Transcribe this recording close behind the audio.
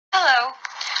Hello,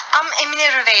 I'm Emine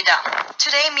Riveda.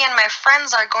 Today, me and my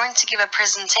friends are going to give a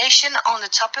presentation on the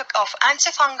topic of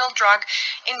antifungal drug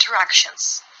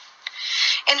interactions.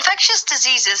 Infectious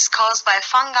diseases caused by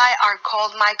fungi are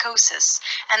called mycosis,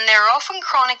 and they are often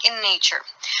chronic in nature.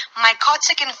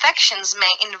 Mycotic infections may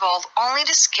involve only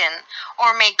the skin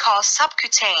or may cause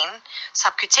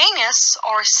subcutaneous,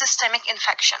 or systemic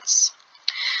infections.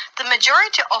 The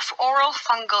majority of oral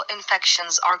fungal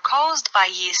infections are caused by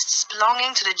yeasts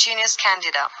belonging to the genus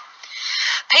Candida.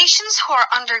 Patients who are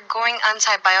undergoing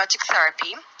antibiotic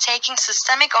therapy, taking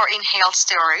systemic or inhaled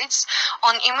steroids,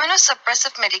 on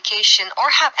immunosuppressive medication, or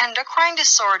have endocrine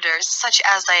disorders such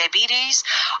as diabetes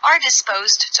are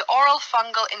disposed to oral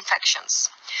fungal infections.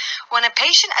 When a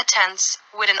patient attends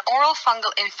with an oral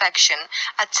fungal infection,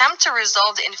 attempt to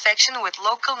resolve the infection with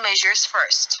local measures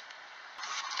first.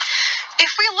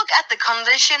 If we look at the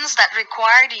conditions that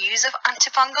require the use of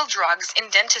antifungal drugs in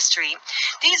dentistry,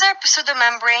 these are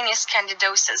pseudomembranous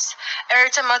candidosis,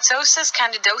 erythematosus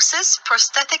candidosis,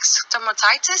 prosthetic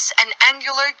stomatitis, and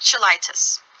angular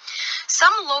cheilitis.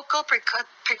 Some local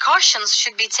precautions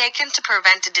should be taken to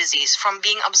prevent the disease from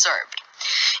being observed.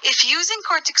 If using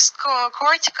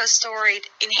corticosteroid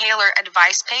inhaler,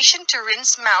 advise patient to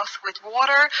rinse mouth with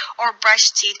water or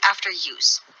brush teeth after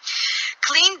use.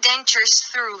 Clean dentures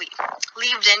thoroughly.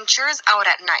 Leave dentures out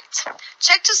at night.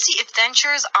 Check to see if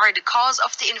dentures are the cause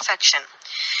of the infection.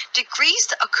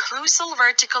 Decreased occlusal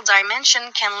vertical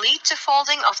dimension can lead to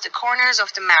folding of the corners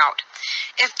of the mouth.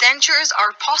 If dentures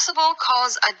are possible,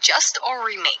 cause adjust or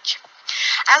remake.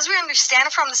 As we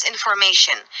understand from this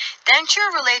information,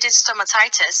 denture-related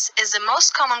stomatitis is the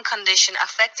most common condition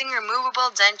affecting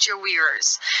removable denture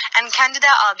wearers, and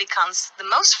Candida albicans the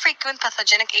most frequent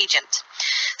pathogenic agent.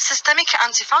 Systemic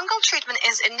antifungal treatment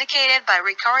is indicated by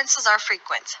recurrences are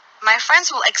frequent. My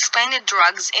friends will explain the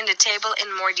drugs in the table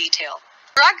in more detail.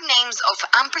 Drug names of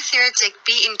amphotericin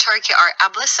B in Turkey are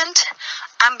ablasent,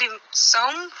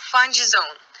 ambisome,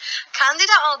 fungizone.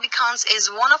 Candida albicans is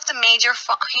one of the major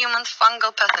human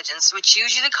fungal pathogens, which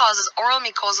usually causes oral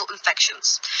mucosal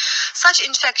infections. Such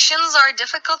infections are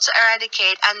difficult to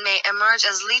eradicate and may emerge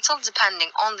as lethal depending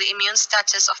on the immune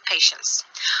status of patients.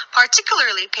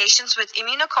 Particularly, patients with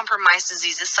immunocompromised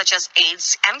diseases such as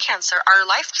AIDS and cancer are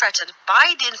life-threatened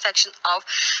by the infection of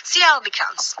C.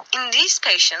 albicans. In these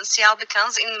patients, C.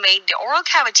 albicans invade the oral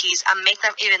cavities and make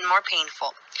them even more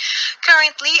painful.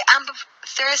 Currently,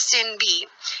 amphotericin B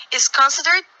is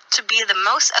considered to be the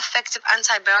most effective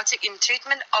antibiotic in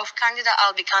treatment of Candida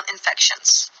albicans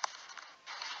infections.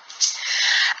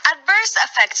 Adverse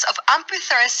effects of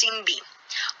amphotericin B.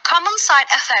 Common side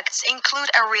effects include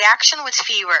a reaction with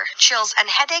fever, chills, and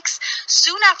headaches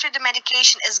soon after the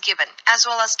medication is given, as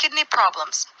well as kidney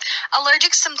problems.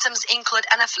 Allergic symptoms include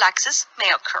anaphylaxis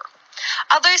may occur.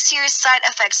 Other serious side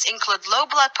effects include low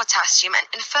blood potassium and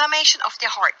inflammation of the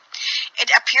heart. It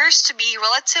appears to be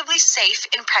relatively safe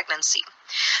in pregnancy.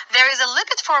 There is a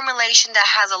lipid formulation that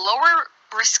has a lower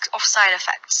risk of side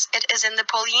effects. It is in the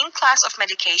polyene class of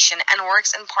medication and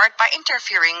works in part by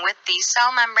interfering with the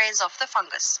cell membranes of the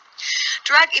fungus.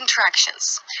 Drug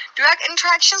interactions. Drug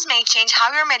interactions may change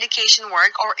how your medication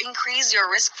works or increase your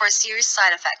risk for serious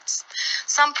side effects.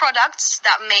 Some products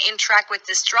that may interact with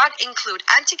this drug include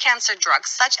anti-cancer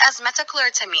drugs such as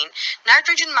metoclopramide,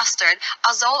 nitrogen mustard,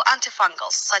 azole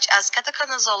antifungals such as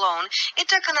ketoconazolone,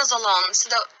 itraconazolone,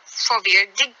 cidofovir,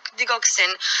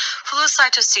 digoxin,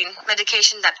 flucytosine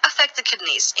medication that affect the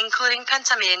kidneys, including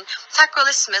pentamidine,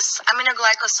 tacrolimus,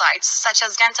 aminoglycosides such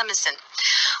as gentamicin.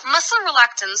 Muscle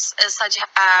relaxants such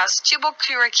as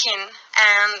tubocurarine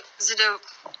and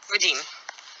zidovudine.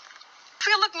 If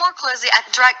we look more closely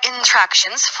at drug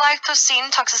interactions,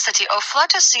 phytosine toxicity of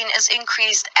phytosine is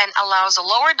increased and allows a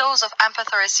lower dose of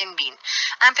amphotericin B.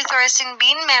 Amphotericin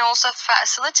B may also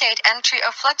facilitate entry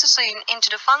of phytosine into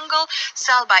the fungal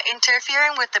cell by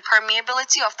interfering with the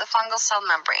permeability of the fungal cell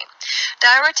membrane.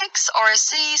 Diuretics or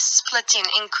cisplatin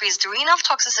increased renal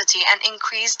toxicity and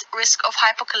increased risk of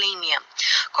hypokalemia.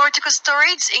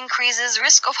 Corticosteroids increases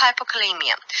risk of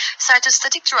hypokalemia.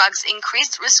 Cytostatic drugs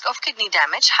increased risk of kidney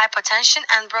damage, hypertension,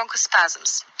 and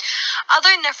bronchospasms.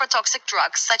 Other nephrotoxic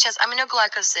drugs, such as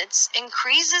aminoglycosides,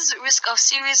 increases risk of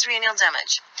serious renal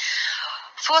damage.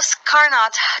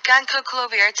 Foscarnate,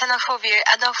 ganciclovir, tenofovir,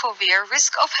 adofovir,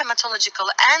 risk of hematological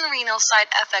and renal side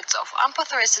effects of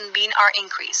amphotericin B are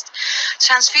increased.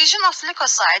 Transfusion of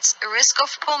leukocytes, risk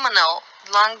of pulmonal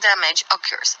lung damage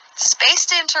occurs. Space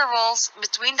the intervals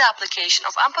between the application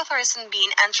of amphotericin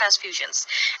B and transfusions,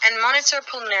 and monitor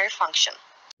pulmonary function.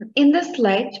 In this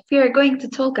slide, we are going to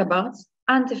talk about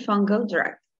antifungal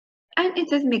drug, and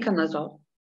it is metronidazole.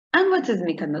 And what is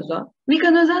miconazole?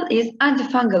 Miconazole is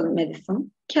antifungal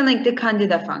medicine killing the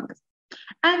candida fungus.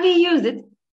 And we use it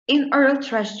in oral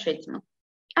thrush treatment.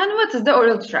 And what is the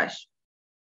oral thrush?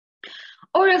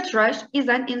 Oral thrush is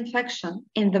an infection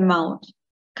in the mouth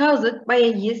caused by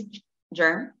a yeast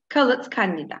germ called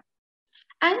candida.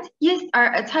 And yeast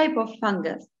are a type of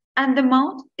fungus, and the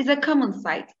mouth is a common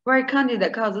site where candida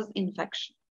causes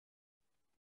infection.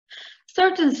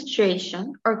 Certain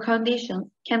situations or conditions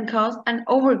can cause an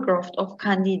overgrowth of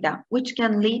candida, which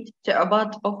can lead to a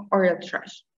bout of oral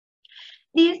thrush.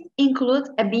 These include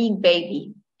a being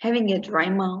baby, having a dry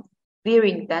mouth,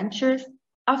 wearing dentures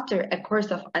after a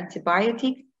course of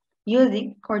antibiotics,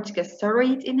 using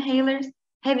corticosteroid inhalers,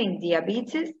 having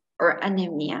diabetes or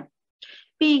anemia,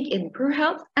 being in poor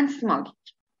health, and smoking.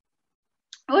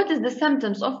 What is the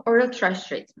symptoms of oral thrush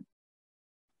treatment?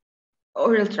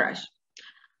 Oral thrush.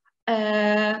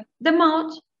 The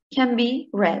mouth can be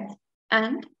red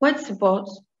and white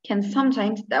spots can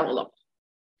sometimes develop.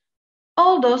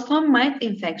 Although some mite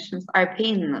infections are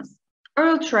painless,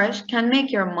 oral thrush can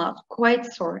make your mouth quite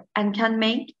sore and can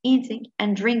make eating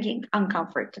and drinking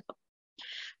uncomfortable.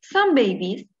 Some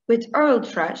babies with oral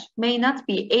thrush may not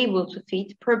be able to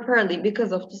feed properly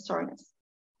because of the soreness.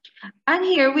 And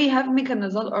here we have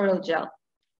miconazole oral gel.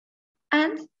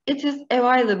 And it is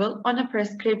available on a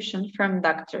prescription from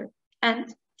doctor.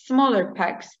 And smaller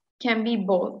packs can be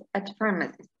bought at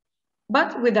pharmacies,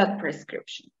 but without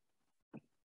prescription.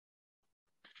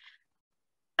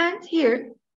 And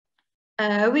here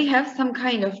we have some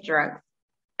kind of drugs.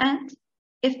 And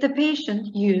if the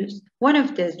patient used one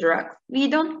of these drugs, we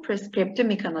don't prescribe the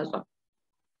miconazole.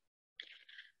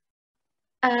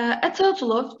 A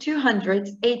total of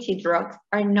 280 drugs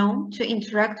are known to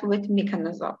interact with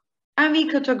miconazole, and we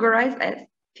categorize as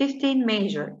 15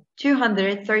 major,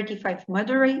 235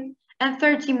 moderate, and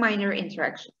 30 minor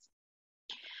interactions,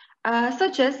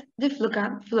 such as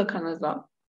diflucan, fluconazole.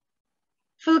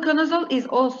 Fluconazole is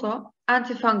also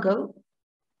antifungal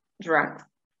drug,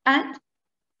 and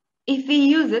if we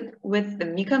use it with the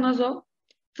miconazole,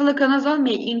 fluconazole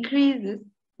may increase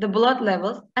the blood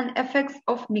levels and effects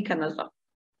of miconazole.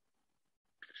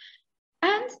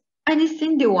 And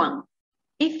anisine D1,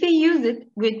 if we use it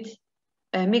with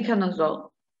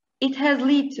miconazole, it has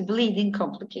led to bleeding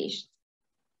complications.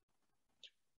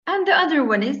 And the other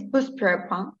one is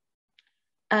buspirapine.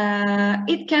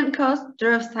 It can cause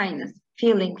drowsiness,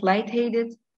 feeling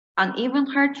lightheaded, uneven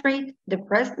heart rate,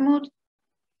 depressed mood,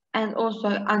 and also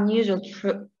unusual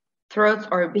thoughts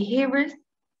or behaviors,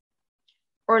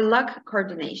 or lack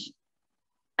coordination.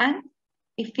 And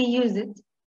if we use it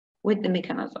with the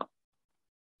miconazole.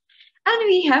 And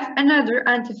we have another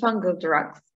antifungal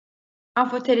drugs,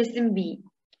 amphotericin B,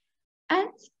 and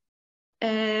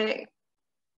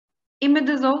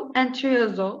imidazole and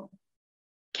triazole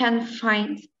can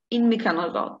find in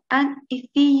miconazole. And if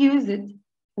we use it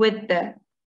with the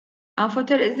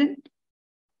amphotericin,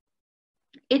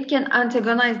 it can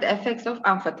antagonize the effects of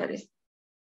amphotericin.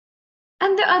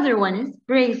 And the other one is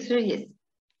breakthrough yeast.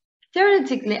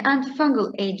 Theoretically,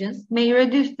 antifungal agents may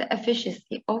reduce the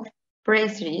efficacy of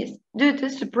breakthrough yeast due to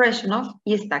suppression of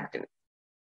yeast activity.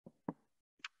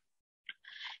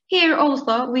 Here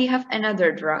also we have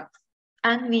another drug,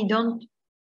 and we don't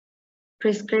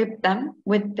prescribe them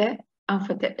with the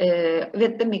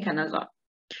miconazole.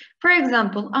 For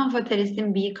example,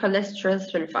 amphotericin B cholesterol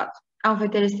sulfate,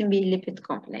 amphotericin B lipid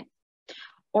complex,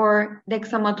 or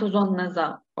dexamethasone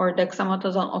nasal or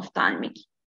dexamethasone ophthalmic,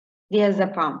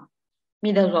 diazepam,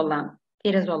 midazolam,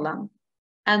 tirazolam,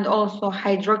 and also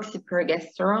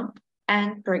hydroxyprogesterone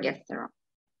and progesterone.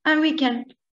 And we can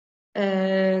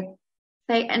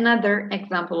say another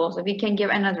example also. We can give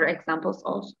another examples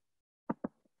also.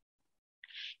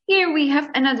 Here we have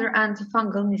another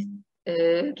antifungal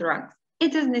drug.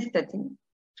 It is nystatin.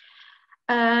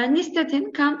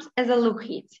 Nystatin comes as a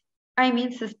liquid,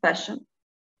 suspension.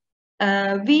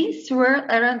 We swirl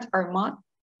around our mouth,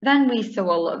 then we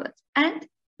swallow it, and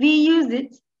we use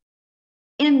it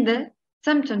in the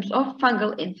symptoms of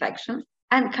fungal infections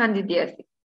and candidiasis,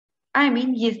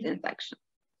 yeast infection.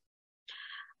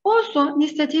 Also,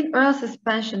 nystatin oral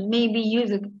suspension may be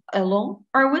used alone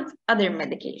or with other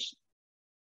medication.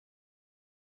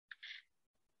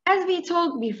 As we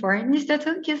told before,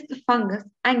 nystatin kills the fungus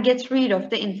and gets rid of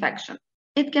the infection.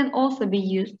 It can also be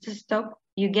used to stop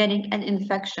you getting an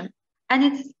infection, and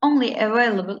it is only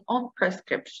available on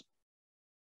prescription.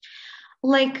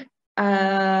 Like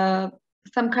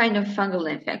some kind of fungal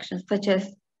infections, such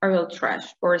as oral thrush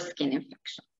or skin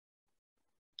infection.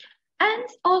 And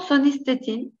also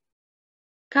nystatin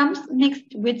comes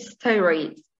mixed with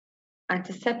steroids,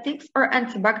 antiseptics, or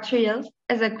antibacterials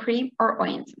as a cream or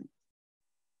ointment.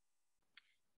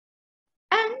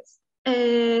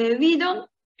 And we don't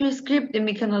prescribe the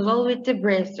miconazole with the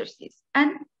braces,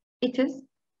 and it is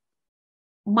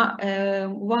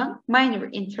one minor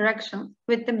interaction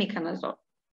with the miconazole.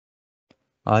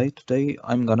 Hi, today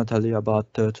I'm gonna tell you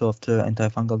about two of the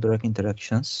antifungal drug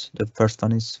interactions. The first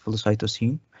one is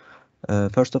flucytosine.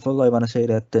 First of all, I want to say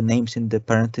that the names in the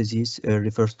parentheses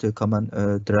refers to common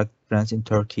drug brands in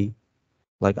Turkey,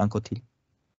 like Ankotil.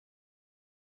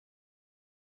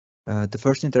 The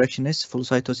first interaction is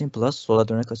flucytosine plus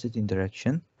zoledronic acid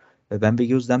interaction. When we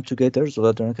use them together,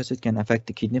 zoledronic acid can affect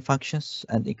the kidney functions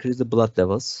and increase the blood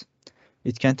levels.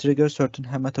 It can trigger certain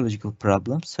hematological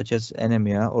problems such as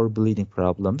anemia or bleeding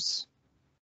problems.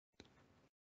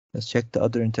 Let's check the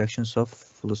other interactions of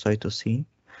flucytosine.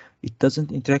 It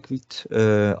doesn't interact with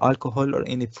alcohol or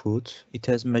any food. It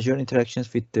has major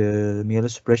interactions with the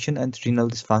myelosuppression and renal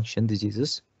dysfunction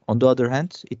diseases. On the other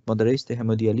hand, it moderates the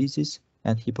hemodialysis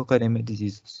and hypokalemia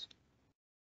diseases.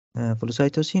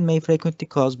 Flucytosine may frequently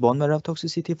cause bone marrow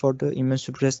toxicity for the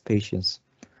immunosuppressed patients.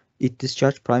 It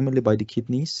discharged primarily by the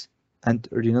kidneys, and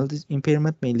renal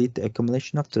impairment may lead to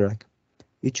accumulation of drug.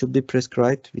 It should be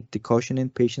prescribed with the caution in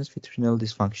patients with renal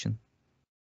dysfunction.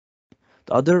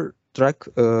 The other drug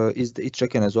is the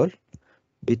itraconazole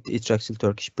with the Itraxil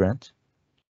Turkish brand.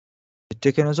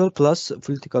 Itraconazole plus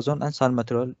fluticasone and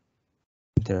salmeterol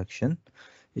interaction.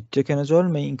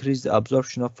 Itraconazole may increase the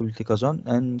absorption of fluticasone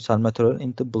and salmeterol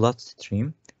into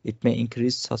bloodstream. It may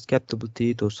increase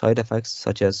susceptibility to side effects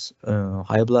such as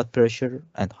high blood pressure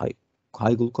and high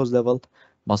glucose level,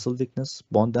 muscle weakness,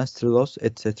 bone density loss,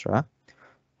 etc.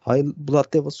 High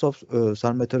blood levels of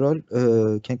salmeterol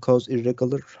can cause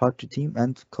irregular heart rhythm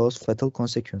and cause fatal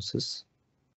consequences.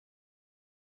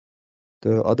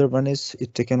 The other one is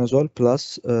itraconazole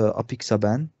plus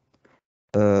apixaban.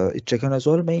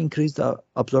 Itraconazole may increase the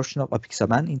absorption of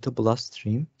apixaban into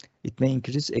bloodstream. It may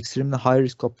increase extremely high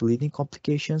risk of bleeding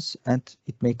complications and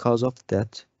it may cause of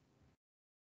death.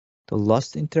 The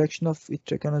last interaction of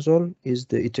itraconazole is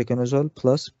the itraconazole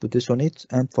plus budesonide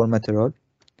and formoterol.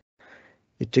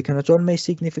 Itraconazole may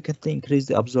significantly increase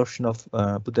the absorption of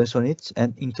budesonide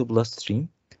and into bloodstream.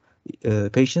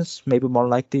 Patients may be more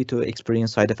likely to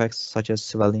experience side effects such as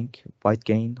swelling, weight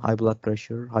gain, high blood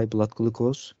pressure, high blood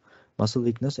glucose, muscle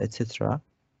weakness, etc.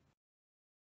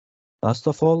 Last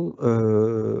of all,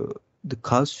 the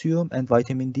calcium and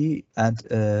vitamin D and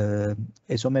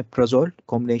esomeprazole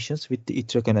combinations with the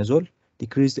itraconazole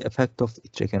decrease the effect of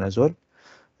itraconazole.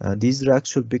 These drugs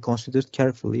should be considered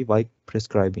carefully while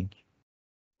prescribing.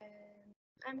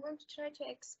 I'm going to try to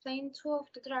explain two of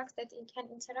the drugs that can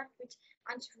interact with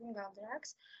antifungal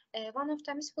drugs. One of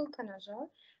them is fluconazole.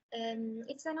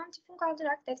 It's an antifungal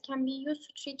drug that can be used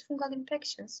to treat fungal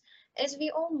infections. As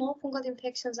we all know, fungal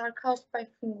infections are caused by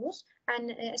fungus,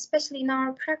 and especially in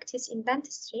our practice in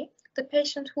dentistry, the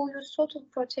patients who use total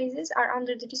prostheses are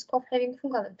under the risk of having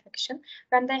fungal infection.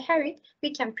 When they have it,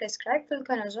 we can prescribe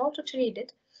fluconazole to treat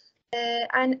it.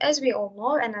 And as we all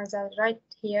know, and as I write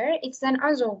here, it's an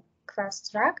azole class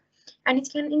drug, and it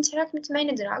can interact with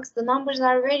many drugs. The numbers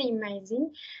are very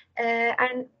amazing,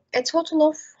 and a total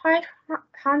of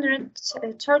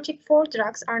 534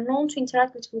 drugs are known to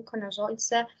interact with fluconazole.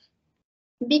 It's a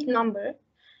big number,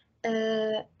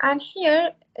 and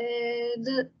here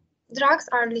the drugs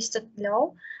are listed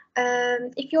below.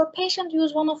 If your patient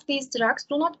use one of these drugs,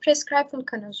 do not prescribe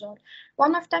fluconazole.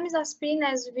 One of them is aspirin,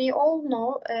 as we all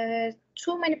know.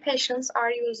 Too many patients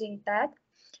are using that.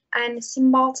 And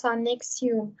Cymbalta,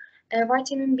 Nexium,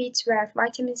 vitamin B12,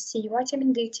 vitamin C,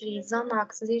 vitamin D3,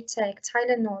 Xanax, Zyrtec,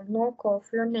 Tylenol, Norco,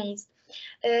 Flonase.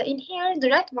 In here, the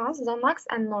red ones, Xanax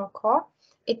and Norco,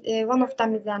 one of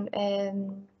them is an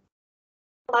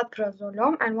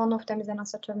alprazolam and one of them is an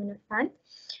acetaminophen.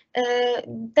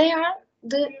 They are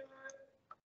the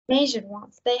major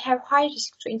ones. They have high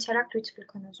risk to interact with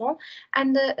fluconazole,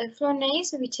 and the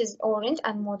Flonase, which is orange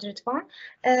and moderate one,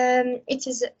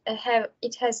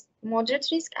 it has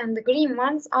moderate risk, and the green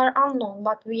ones are unknown.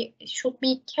 But we should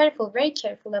be careful, very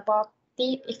careful about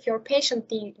if your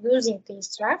patient is using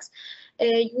these drugs,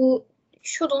 you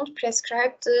shouldn't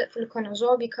prescribe the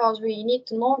fluconazole, because we need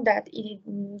to know that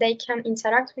they can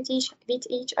interact with each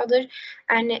other,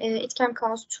 and it can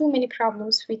cause too many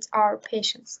problems with our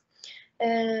patients.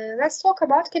 Let's talk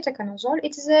about ketoconazole.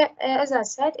 It is as I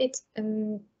said, it is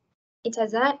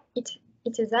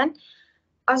an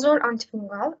azole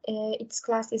antifungal. Its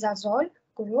class is azole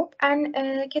group, and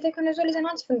ketoconazole is an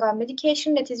antifungal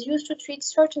medication that is used to treat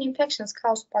certain infections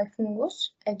caused by fungus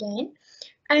again.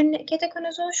 And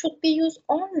ketoconazole should be used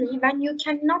only when you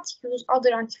cannot use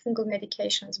other antifungal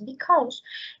medications because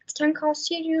it can cause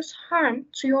serious harm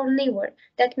to your liver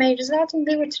that may result in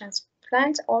liver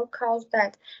transplant or cause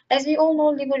death. As we all know,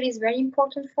 liver is very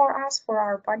important for us, for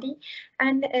our body,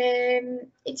 and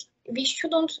we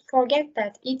shouldn't forget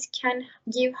that it can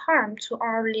give harm to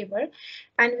our liver,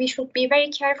 and we should be very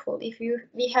careful. If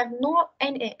we have no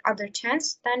any other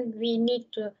chance, then we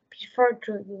need to prefer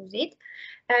to use it.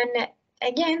 And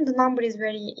again, the number is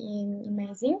very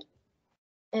amazing.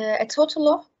 A total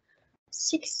of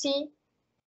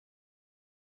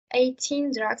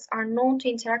 18 drugs are known to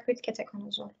interact with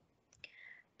ketoconazole.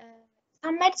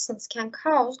 Some medicines can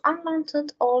cause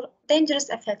unwanted or dangerous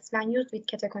effects when used with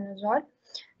ketoconazole.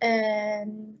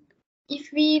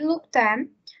 If we look them,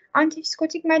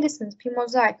 antipsychotic medicines,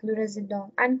 pimozyte,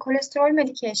 lurazidone, and cholesterol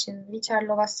medication, which are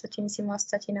lovastatin,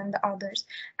 simvastatin, and the others,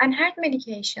 and heart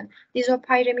medication,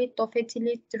 disopyramide,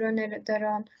 dofetilide,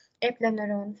 dronedarone,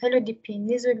 eplerenone, felodipine,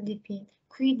 nizolidipine,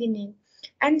 quinidine,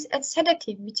 and a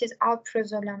sedative, which is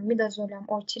alprazolam, midazolam,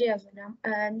 or triazolam.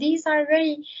 These are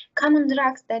very common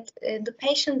drugs that the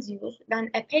patients use. When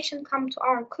a patient comes to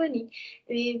our clinic,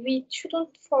 we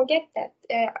shouldn't forget that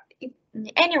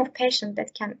any of patients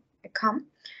that can come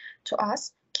to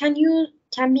us can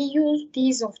be used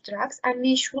these of drugs, and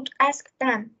we should ask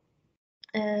them,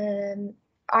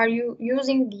 are you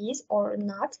using these or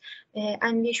not?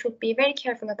 And we should be very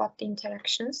careful about the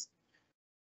interactions.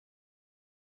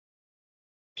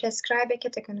 Prescribe a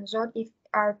ketoconazole if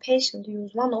our patient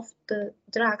use one of the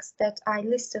drugs that I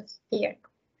listed here.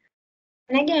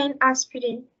 And again,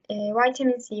 aspirin,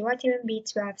 vitamin C, vitamin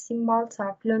B12,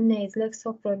 Cymbalta, Flonase,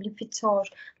 Lexapro, Lipitor,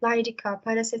 Lyrica,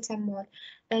 paracetamol.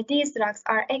 These drugs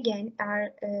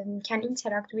can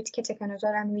interact with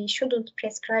ketoconazole, and we shouldn't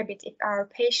prescribe it if our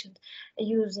patient is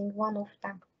using one of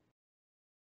them.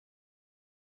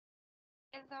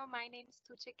 Hello, my name is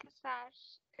Tuğçe Keser,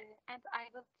 and I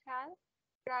will tell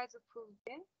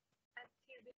riboflavin and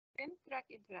tirbanibulin drug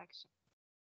interaction.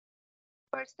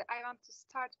 First, I want to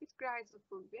start with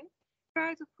riboflavin.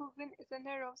 Riboflavin is a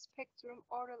narrow-spectrum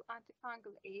oral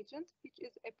antifungal agent which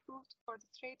is approved for the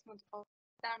treatment of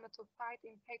dermatophyte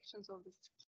infections of the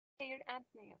skin, hair, and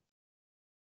nails.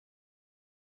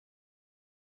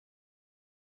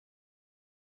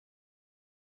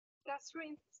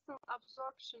 Gastrointestinal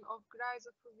absorption of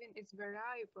riboflavin is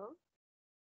variable.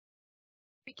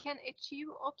 We can achieve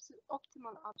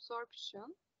optimal absorption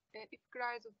if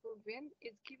riboflavin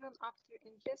is given after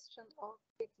ingestion of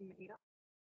fatty meal.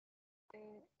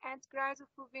 And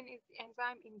riboflavin is the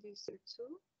enzyme inducer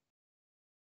too.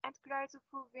 And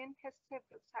riboflavin has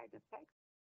several side effects.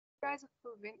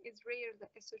 Riboflavin is rarely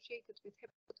associated with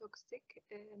hepatotoxic,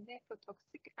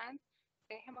 nephrotoxic, and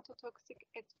hematotoxic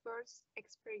adverse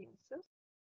experiences.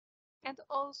 And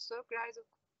also,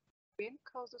 riboflavin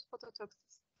causes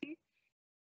phototoxicity,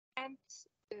 and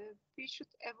we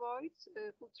should avoid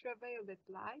ultraviolet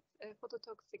light,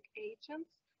 phototoxic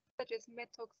agents such as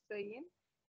methoxsine,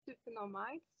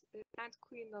 sulfonamides, and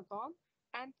quinolone,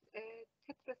 and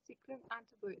tetracycline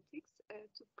antibiotics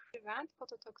to prevent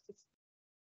phototoxicity.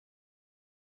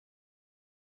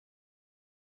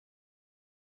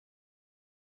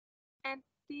 And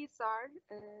these are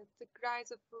the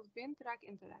riboflavin drug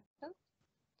interactions.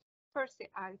 Firstly,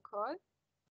 alcohol.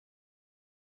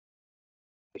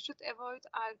 We should avoid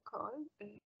alcohol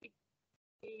if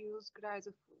we use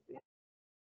riboflavin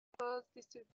because this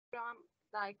will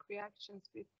like reactions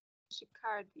with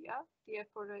tachycardia,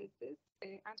 diaphoresis,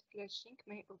 and flushing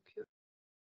may occur.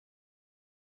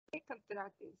 Second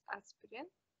drug is aspirin.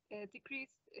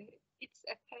 Its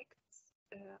effects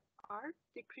are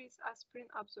decrease aspirin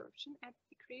absorption and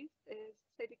decrease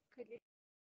salicylic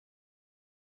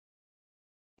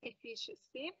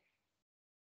efficiency.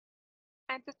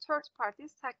 And the third part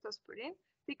is cyclosporin.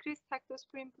 Decreased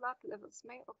cyclosporin blood levels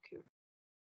may occur.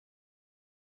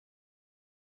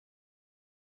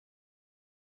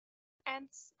 And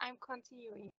I'm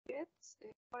continuing with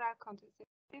oral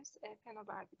contraceptives,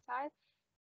 phenobarbital,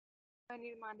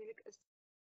 vanillin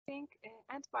acid,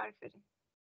 and warfarin.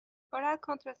 Oral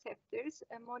contraceptives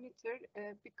monitor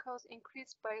because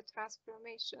increased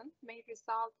biotransformation may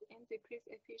result in decreased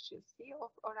efficacy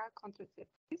of oral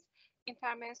contraceptives,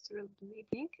 intermenstrual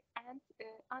bleeding, and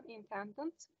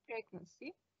unintended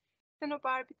pregnancy.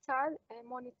 Phenobarbital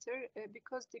monitor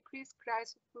because decreased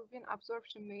riboflavin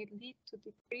absorption may lead to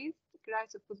decreased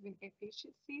riboflavin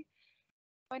efficiency.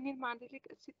 Vanillin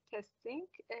acid testing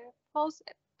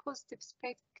positive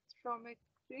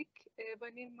spectrometric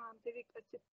vanillin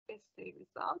acid assay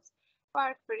results.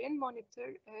 Warfarin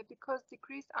monitor because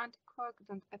decreased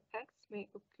anticoagulant effects may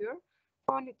occur.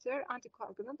 monitor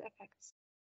anticoagulant effects.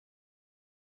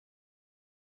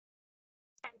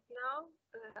 And now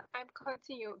I'm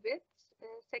continue with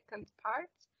second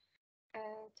part,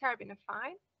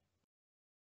 terbinafine.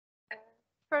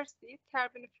 Firstly,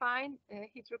 terbinafine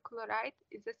hydrochloride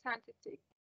is a synthetic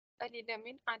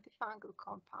allylamine antifungal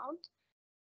compound,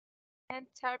 and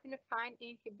terbinafine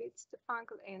inhibits the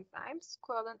fungal enzymes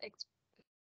squalene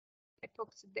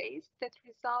epoxidase that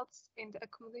results in the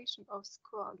accumulation of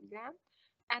squalene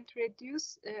and reduce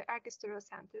ergosterol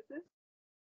synthesis.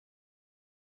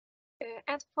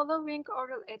 And following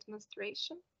oral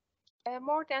administration,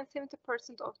 more than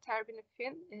 70% of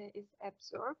terbinafine is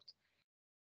absorbed,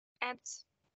 and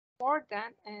more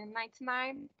than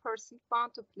 99%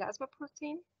 bound to plasma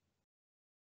protein,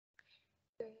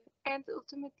 and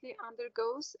ultimately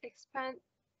undergoes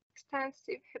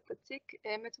extensive hepatic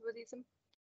metabolism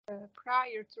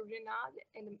prior to renal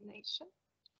elimination.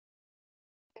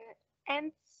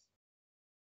 And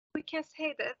we can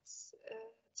say that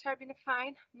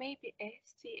terbinafine may be a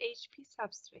CHP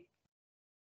substrate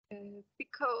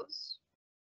because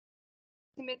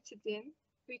cimetidine,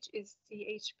 which is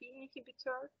CHP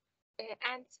inhibitor,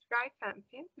 and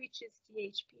rifampin, which is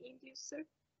CHP inducer,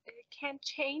 can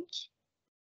change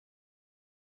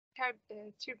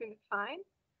terbinafine.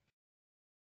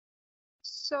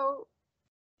 So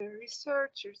the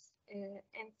researchers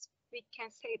and we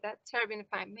can say that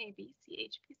terbinafine may be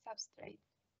CHP substrate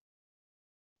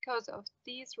because of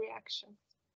these reactions.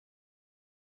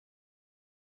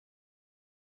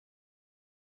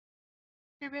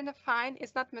 Terbinafine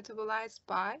is not metabolized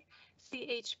by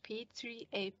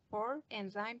CHP3A4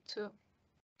 enzyme 2.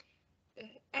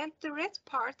 And the red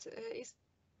part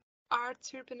are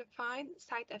terbinafine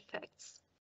side effects.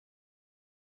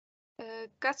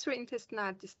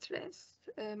 Gastrointestinal distress,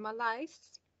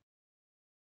 malaise,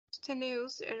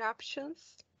 cutaneous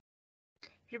eruptions,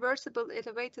 reversible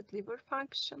elevated liver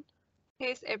function,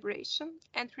 face abrasion,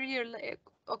 and rare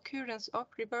occurrence of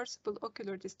reversible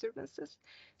ocular disturbances,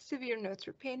 severe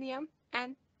neutropenia,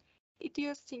 and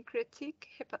idiosyncratic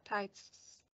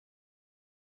hepatitis.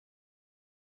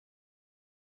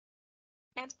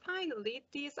 And finally,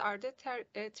 these are the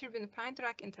terbinafine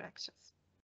drug interactions.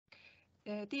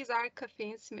 These are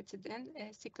caffeine, cimetidine,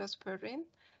 cyclosporin,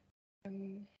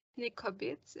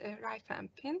 nicobit,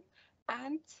 rifampin,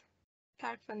 and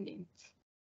terfenadine.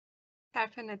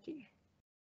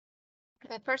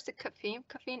 First, the caffeine.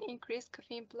 Caffeine increased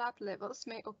caffeine blood levels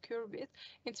may occur with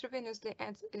intravenously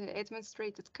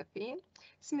administered caffeine.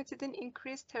 Cimetidine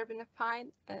increased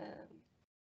terbinafine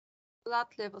blood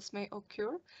levels may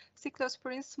occur.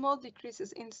 Cyclosporin, small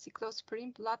decreases in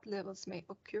cyclosporin blood levels may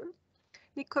occur.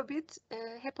 Nicobit,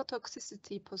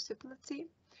 hepatotoxicity possibility.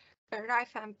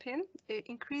 Rifampin,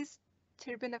 increased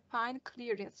terbinafine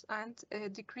clearance and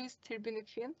decreased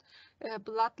terbinafine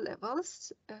blood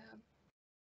levels.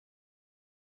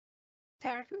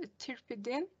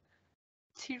 Terfenadine,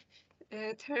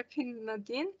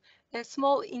 a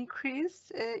small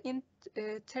increase in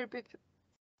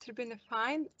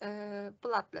terbinafine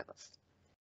blood levels.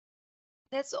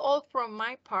 That's all from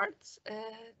my part.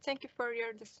 Thank you for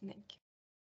your listening.